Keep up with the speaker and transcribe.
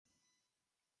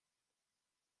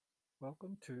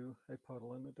Welcome to A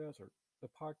Puddle in the Desert, the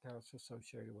podcast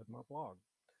associated with my blog,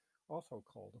 also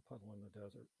called A Puddle in the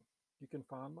Desert. You can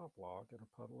find my blog at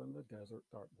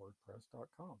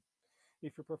apuddleinthedesert.wordpress.com.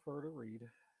 If you prefer to read,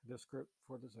 the script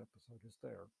for this episode is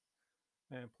there.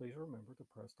 And please remember to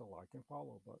press the like and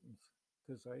follow buttons.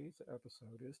 Today's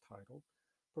episode is titled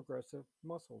Progressive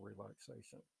Muscle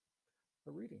Relaxation, a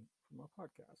reading from my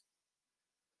podcast.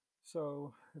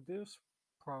 So, this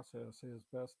process is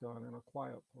best done in a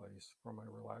quiet place from a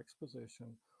relaxed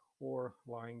position or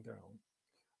lying down.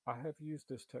 I have used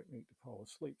this technique to fall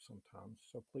asleep sometimes,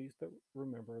 so please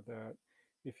remember that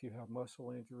if you have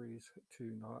muscle injuries,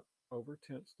 to not over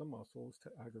tense the muscles to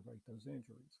aggravate those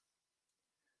injuries.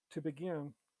 To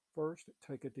begin, first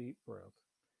take a deep breath.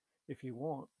 If you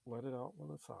want, let it out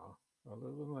with a sigh.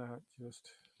 Other than that,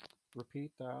 just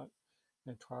repeat that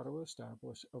and try to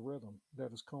establish a rhythm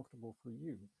that is comfortable for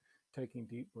you, taking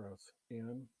deep breaths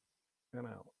in and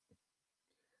out.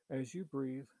 As you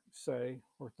breathe, say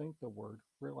or think the word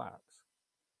relax.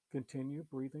 Continue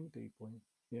breathing deeply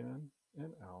in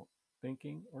and out,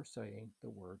 thinking or saying the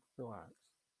word relax.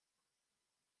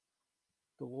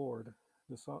 The Lord,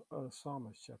 the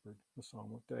psalmist shepherd, the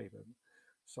Psalm of David,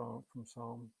 Psalm from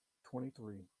Psalm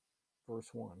 23,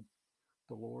 verse 1.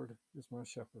 The Lord is my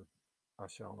shepherd, I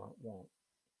shall not want.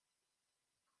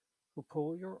 So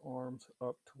pull your arms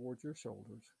up toward your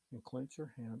shoulders and clench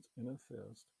your hands in a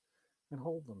fist and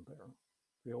hold them there.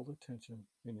 Feel the tension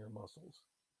in your muscles.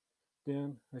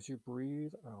 Then, as you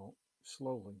breathe out,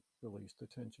 slowly release the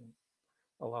tension.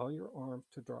 Allow your arms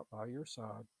to drop by your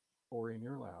side or in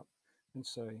your lap and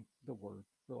say the word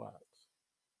relax.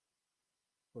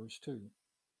 Verse 2.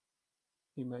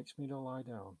 He makes me to lie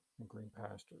down in green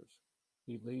pastures.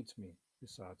 He leads me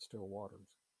beside still waters.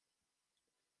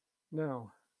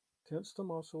 Now, tense the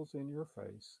muscles in your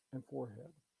face and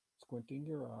forehead, squinting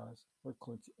your eyes or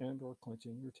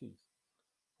clenching your teeth.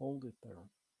 Hold it there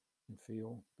and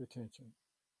feel the tension.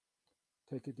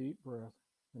 Take a deep breath,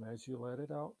 and as you let it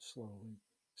out slowly,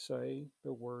 say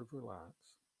the word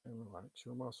relax and relax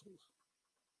your muscles.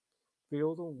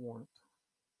 Feel the warmth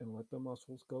and let the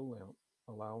muscles go limp,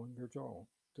 allowing your jaw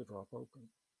to drop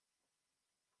open.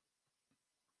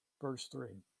 Verse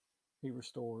 3. He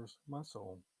restores my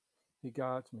soul. He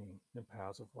guides me in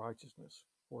paths of righteousness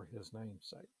for his name's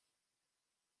sake.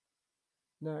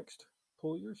 Next,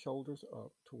 pull your shoulders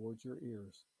up towards your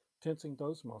ears, tensing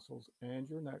those muscles and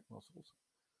your neck muscles.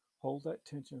 Hold that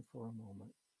tension for a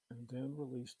moment and then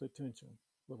release the tension,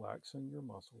 relaxing your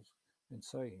muscles and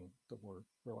saying the word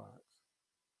relax.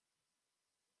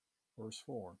 Verse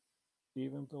 4.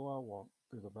 Even though I walk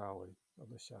through the valley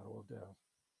of the shadow of death,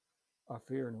 I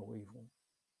fear no evil,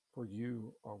 for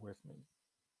you are with me.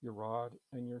 Your rod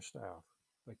and your staff,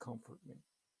 they comfort me.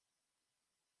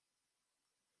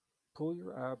 Pull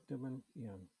your abdomen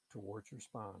in towards your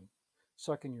spine,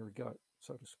 sucking your gut,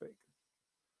 so to speak.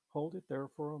 Hold it there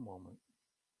for a moment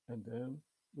and then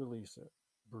release it,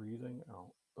 breathing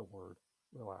out the word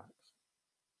relax.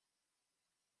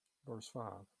 Verse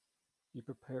 5. You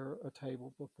prepare a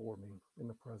table before me in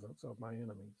the presence of my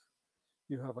enemies.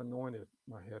 You have anointed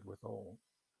my head with oil.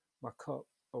 My cup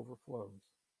overflows.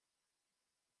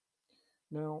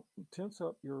 Now, tense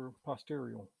up your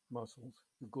posterior muscles,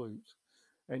 your glutes,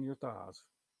 and your thighs.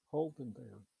 Hold them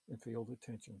there and feel the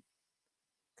tension.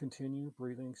 Continue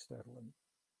breathing steadily.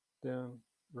 Then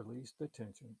release the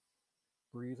tension,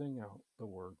 breathing out the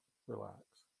word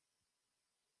relax.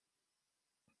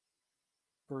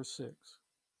 Verse 6.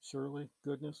 Surely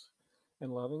goodness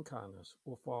and loving kindness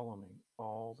will follow me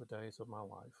all the days of my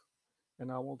life, and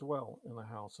I will dwell in the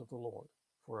house of the Lord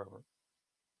forever.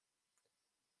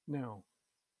 Now,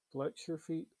 flex your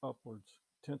feet upwards,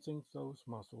 tensing those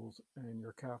muscles and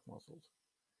your calf muscles.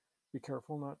 Be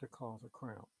careful not to cause a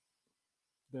cramp.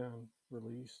 Then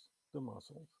release the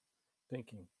muscles,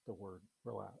 thinking the word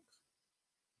relax.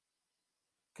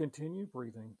 Continue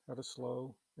breathing at a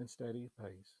slow and steady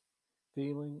pace,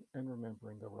 feeling and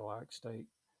remembering the relaxed state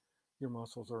your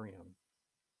muscles are in.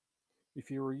 If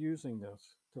you are using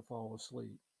this to fall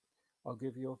asleep, I'll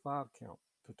give you a 5 count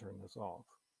to turn this off.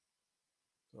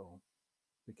 So,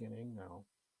 beginning now.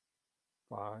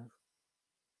 5,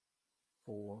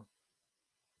 4,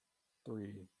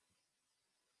 3,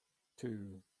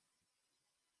 2,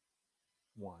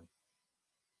 1.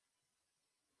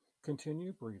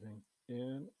 Continue breathing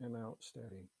in and out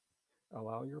steady.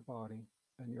 Allow your body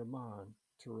and your mind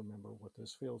to remember what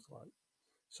this feels like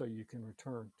so you can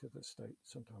return to this state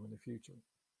sometime in the future.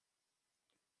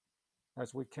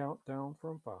 As we count down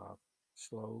from 5,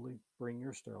 slowly bring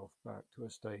yourself back to a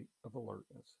state of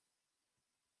alertness.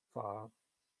 5,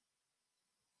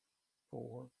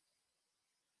 4,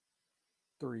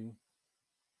 Three,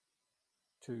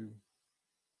 two,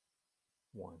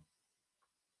 one.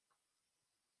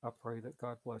 I pray that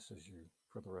God blesses you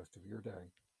for the rest of your day.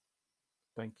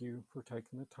 Thank you for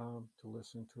taking the time to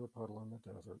listen to A Puddle in the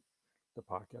Desert, the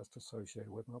podcast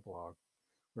associated with my blog.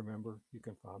 Remember, you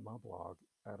can find my blog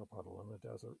at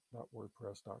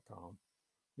apuddleinthedesert.wordpress.com.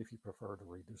 If you prefer to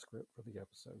read the script for the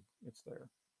episode, it's there.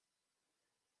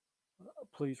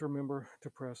 Please remember to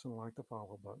press and like the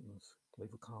follow buttons,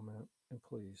 leave a comment, and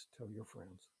please tell your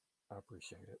friends. I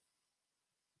appreciate it.